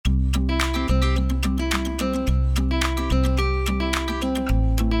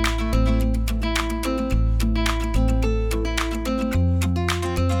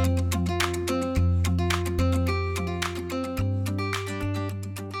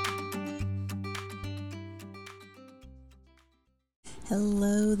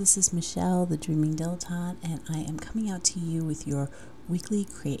Hello, this is Michelle, the Dreaming Dilettante, and I am coming out to you with your weekly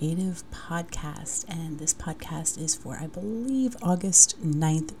creative podcast. And this podcast is for, I believe, August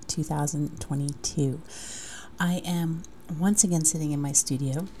 9th, 2022. I am once again sitting in my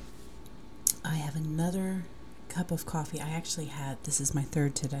studio. I have another cup of coffee. This is my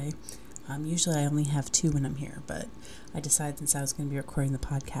third today. Usually I only have two when I'm here, but I decided since I was going to be recording the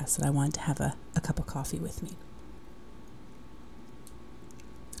podcast that I wanted to have a cup of coffee with me.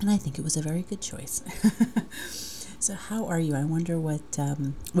 And I think it was a very good choice. So how are you? I wonder what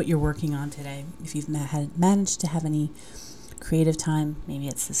you're working on today. If you've managed to have any creative time, maybe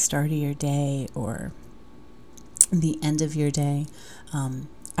it's the start of your day or the end of your day.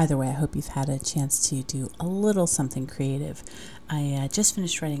 Either way, I hope you've had a chance to do a little something creative. I just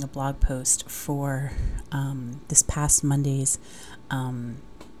finished writing a blog post for this past Monday's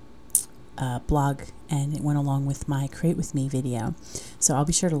blog, and it went along with my Create With Me video. So I'll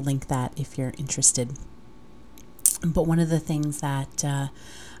be sure to link that if you're interested. But one of the things that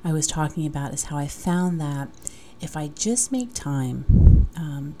I was talking about is how I found that if I just make time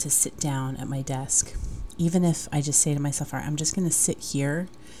to sit down at my desk, even if I just say to myself, all right, I'm just going to sit here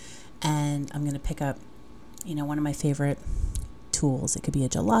and I'm going to pick up, one of my favorite tools. It could be a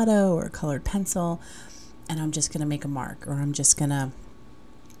gelato or a colored pencil, and I'm just going to make a mark, or I'm just going to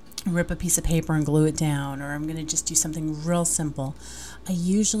rip a piece of paper and glue it down, or I'm going to just do something real simple. I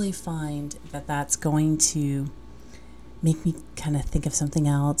usually find that that's going to make me kind of think of something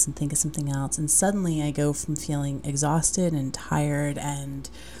else, and suddenly I go from feeling exhausted and tired and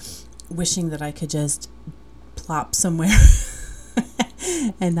wishing that I could just plop somewhere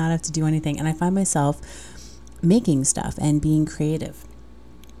and not have to do anything. And I find myself making stuff and being creative.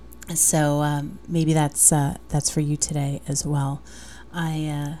 So maybe that's for you today as well.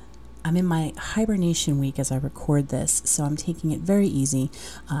 I'm in my hibernation week as I record this, so I'm taking it very easy.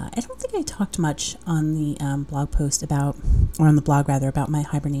 I don't think I talked much on the blog about my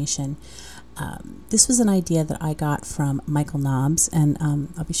hibernation. This was an idea that I got from Michael Knobs, and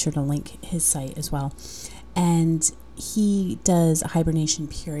I'll be sure to link his site as well. And he does a hibernation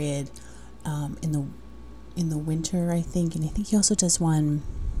period in the winter, I think, and I think he also does one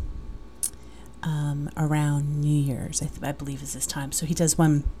around New Year's. I believe is this time. So he does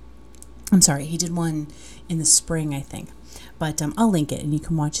one. He did one in the spring, I think. But I'll link it, and you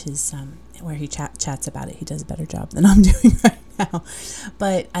can watch his where he chats about it. He does a better job than I'm doing right now.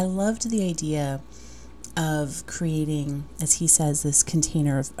 But I loved the idea of creating, as he says, this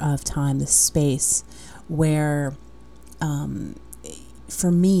container of time, this space where,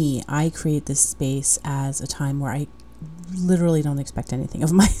 for me, I create this space as a time where I literally don't expect anything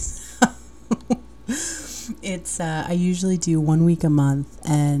of myself. I usually do 1 week a month,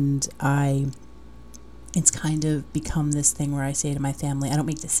 and it's kind of become this thing where I say to my family, I don't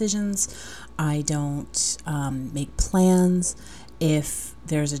make decisions. I don't make plans. If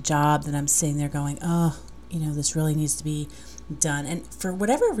there's a job that I'm sitting there going, this really needs to be done. And for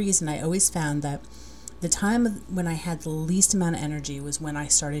whatever reason, I always found that the time when I had the least amount of energy was when I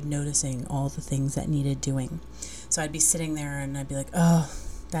started noticing all the things that needed doing. So I'd be sitting there and I'd be like,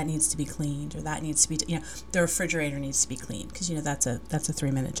 that needs to be cleaned, or that needs to be, the refrigerator needs to be cleaned, because, that's a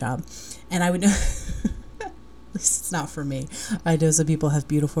 3-minute job. And I would know, at least it's not for me. I know some people have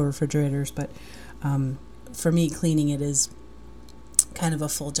beautiful refrigerators, but for me, cleaning it is kind of a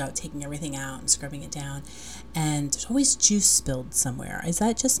full job, taking everything out and scrubbing it down. And there's always juice spilled somewhere. Is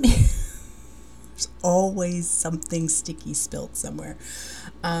that just me? There's always something sticky spilled somewhere.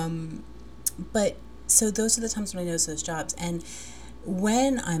 But so those are the times when I notice those jobs. And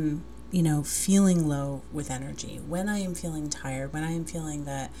when I'm, feeling low with energy, when I am feeling tired, when I am feeling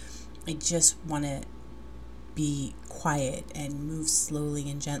that I just want to be quiet and move slowly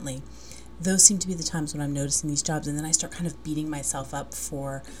and gently, those seem to be the times when I'm noticing these jobs. And then I start kind of beating myself up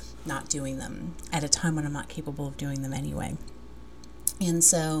for not doing them at a time when I'm not capable of doing them anyway. And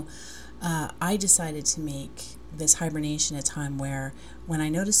so I decided to make this hibernation a time where when I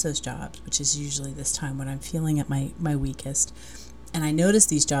notice those jobs, which is usually this time when I'm feeling at my weakest, and I notice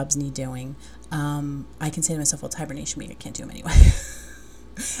these jobs need doing, I can say to myself, well, it's hibernation week, I can't do them anyway.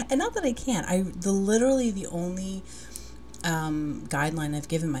 And not that I can't. Literally the only guideline I've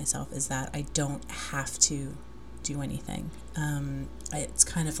given myself is that I don't have to do anything. It's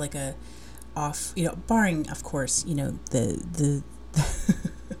kind of like a off, barring, of course, the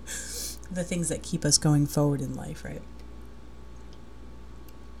the things that keep us going forward in life, right?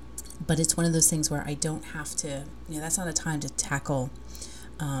 But it's one of those things where I don't have to, that's not a time to tackle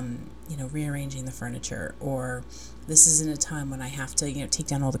rearranging the furniture, or this isn't a time when I have to, take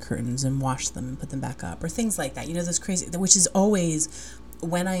down all the curtains and wash them and put them back up, or things like that. Those crazy, which is always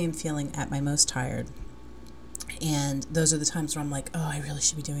when I am feeling at my most tired. And those are the times where I'm like, oh, I really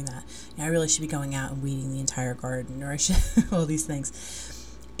should be doing that. I really should be going out and weeding the entire garden, or I should, all these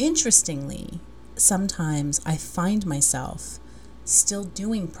things. Interestingly, sometimes I find myself still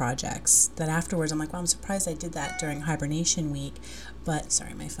doing projects that afterwards I'm like, well, I'm surprised I did that during hibernation week. But,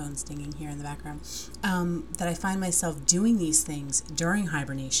 sorry, my phone's dinging here in the background. That I find myself doing these things during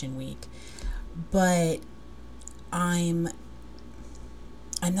hibernation week, but I'm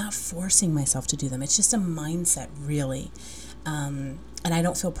not forcing myself to do them. It's just a mindset, really. And I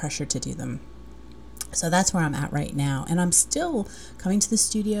don't feel pressured to do them. So that's where I'm at right now. And I'm still coming to the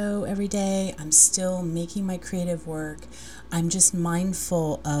studio every day. I'm still making my creative work. I'm just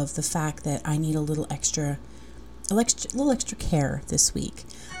mindful of the fact that I need a little extra care this week.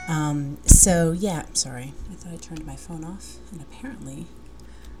 So yeah, sorry. I thought I turned my phone off, and apparently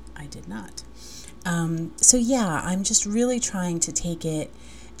I did not. So yeah, I'm just really trying to take it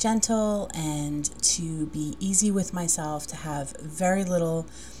gentle and to be easy with myself, to have very little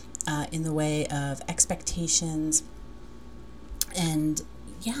in the way of expectations. And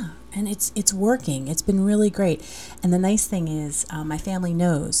yeah, and it's working. It's been really great. And the nice thing is, my family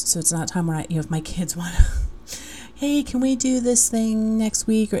knows, so it's not a time where if my kids want to, hey, can we do this thing next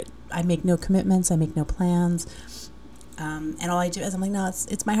week? Or I make no commitments. I make no plans. And all I do is I'm like, no,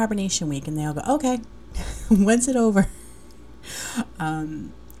 it's my hibernation week. And they all go, okay, when's it over?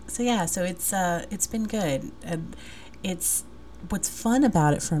 So yeah, so it's been good. And what's fun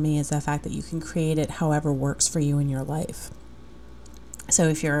about it for me is the fact that you can create it however works for you in your life. So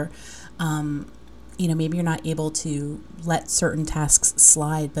if you're, maybe you're not able to let certain tasks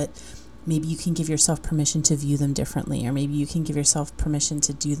slide, but maybe you can give yourself permission to view them differently, or maybe you can give yourself permission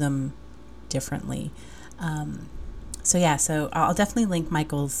to do them differently. So I'll definitely link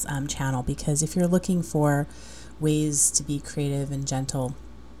Michael's channel, because if you're looking for ways to be creative and gentle,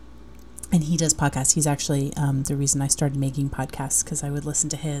 and he does podcasts. He's actually the reason I started making podcasts, because I would listen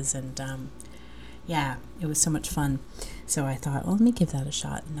to his, and it was so much fun. So I thought, well, let me give that a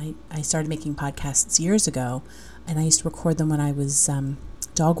shot. And I started making podcasts years ago, and I used to record them when I was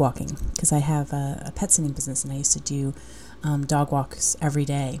dog walking, because I have a pet sitting business, and I used to do dog walks every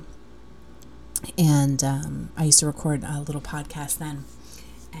day. And I used to record a little podcast then.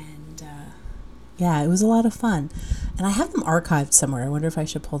 And it was a lot of fun. And I have them archived somewhere. I wonder if I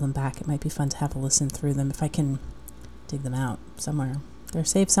should pull them back. It might be fun to have a listen through them, if I can dig them out somewhere. They're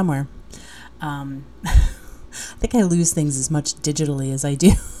saved somewhere. I think I lose things as much digitally as I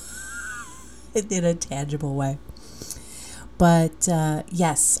do in a tangible way. But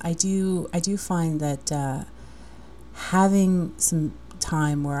yes, I do find that having some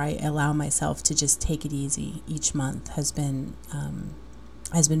time where I allow myself to just take it easy each month has been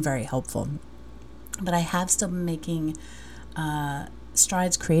very helpful. But I have still been making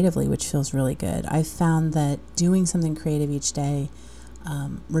strides creatively, which feels really good. I've found that doing something creative each day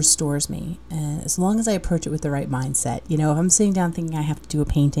restores me, and as long as I approach it with the right mindset. If I'm sitting down thinking I have to do a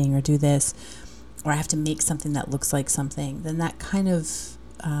painting or do this, or I have to make something that looks like something, then that kind of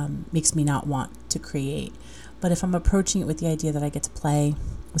makes me not want to create. But if I'm approaching it with the idea that I get to play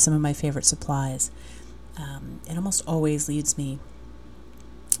with some of my favorite supplies, it almost always leaves me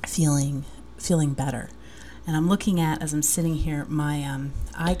feeling better. And I'm looking at, as I'm sitting here, my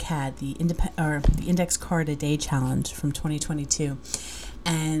iCAD, the Index Card a Day Challenge from 2022.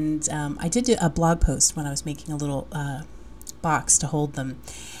 And I did a blog post when I was making a little box to hold them.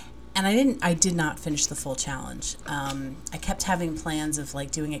 And I did not finish the full challenge. I kept having plans of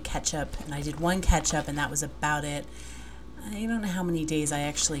doing a catch-up, and I did one catch-up, and that was about it. I don't know how many days I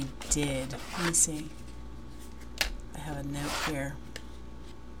actually did. Let me see. I have a note here.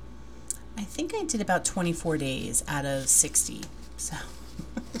 I think I did about 24 days out of 60. So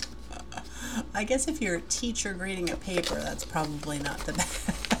I guess if you're a teacher grading a paper, that's probably not the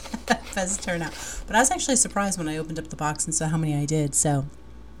best turnout. But I was actually surprised when I opened up the box and saw how many I did. So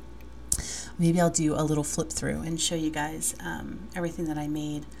maybe I'll do a little flip through and show you guys everything that I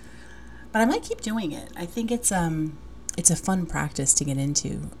made. But I might keep doing it. I think it's a fun practice to get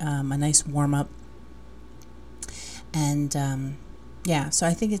into, a nice warm up. And so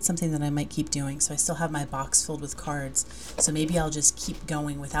I think it's something that I might keep doing. So I still have my box filled with cards. So maybe I'll just keep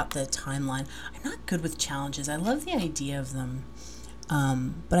going without the timeline. I'm not good with challenges. I love the idea of them.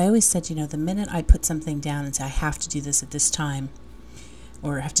 But I always said, the minute I put something down and say I have to do this at this time,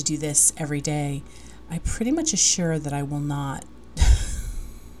 or have to do this every day, I pretty much assure that I will not.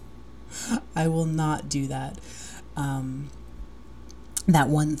 I will not do that. that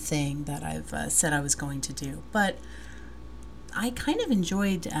one thing that I've said I was going to do. But I kind of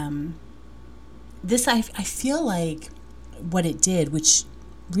enjoyed this. I feel like what it did, which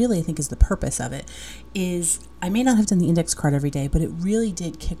really I think is the purpose of it, is I may not have done the index card every day, but it really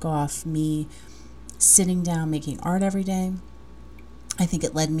did kick off me sitting down making art every day. I think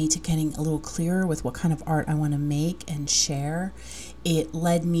it led me to getting a little clearer with what kind of art I want to make and share. It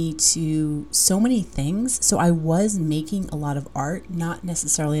led me to so many things. So I was making a lot of art, not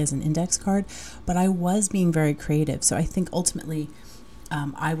necessarily as an index card, but I was being very creative. So I think ultimately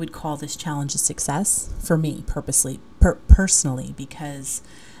I would call this challenge a success for me personally, because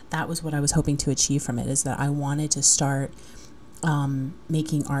that was what I was hoping to achieve from it, is that I wanted to start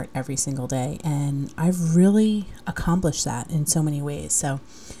making art every single day. And I've really accomplished that in so many ways. So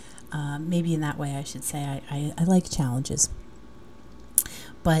maybe in that way I should say I like challenges.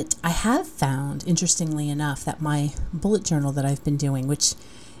 But I have found, interestingly enough, that my bullet journal that I've been doing, which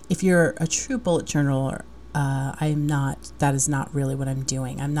if you're a true bullet journaler, I'm not, that is not really what I'm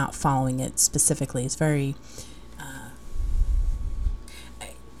doing. I'm not following it specifically. It's very, I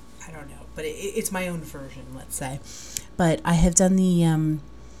don't know, but it's my own version, let's say. But I have done the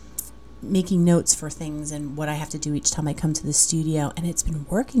making notes for things and what I have to do each time I come to the studio, and it's been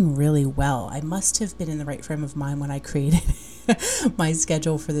working really well. I must have been in the right frame of mind when I created my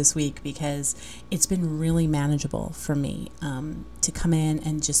schedule for this week, because it's been really manageable for me to come in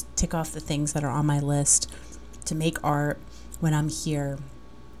and just tick off the things that are on my list to make art when I'm here.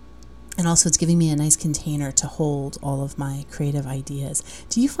 And also it's giving me a nice container to hold all of my creative ideas.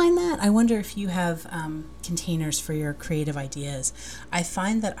 Do you find that? I wonder if you have containers for your creative ideas. I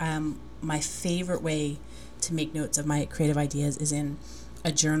find that my favorite way to make notes of my creative ideas is in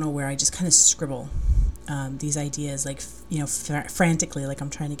a journal where I just kind of scribble these ideas, like, frantically, like I'm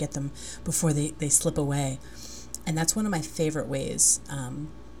trying to get them before they slip away. And that's one of my favorite ways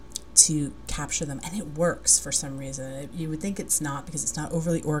to capture them, and it works for some reason. You would think it's not, because it's not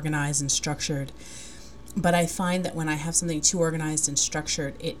overly organized and structured, but I find that when I have something too organized and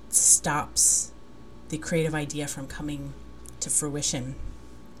structured, it stops the creative idea from coming to fruition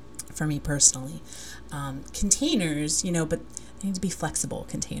for me personally. Containers, but they need to be flexible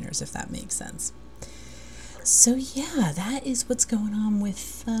containers, if that makes sense. So yeah, that is what's going on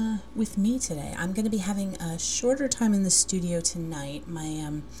with me today. I'm going to be having a shorter time in the studio tonight.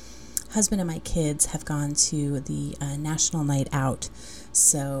 My husband and my kids have gone to the National Night Out,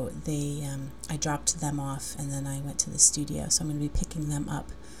 so I dropped them off and then I went to the studio. So I'm going to be picking them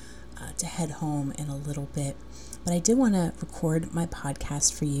up to head home in a little bit. But I did want to record my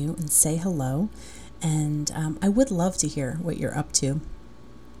podcast for you and say hello, and I would love to hear what you're up to.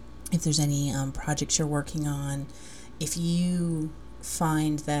 If there's any projects you're working on, if you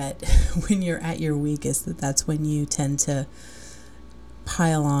find that when you're at your weakest, that's when you tend to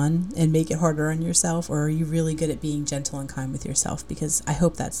pile on and make it harder on yourself, or are you really good at being gentle and kind with yourself? Because I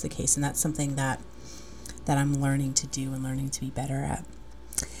hope that's the case, and that's something that I'm learning to do and learning to be better at.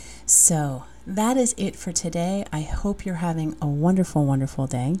 So that is it for today. I hope you're having a wonderful, wonderful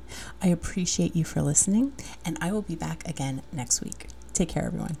day. I appreciate you for listening, and I will be back again next week. Take care,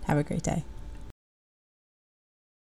 everyone. Have a great day.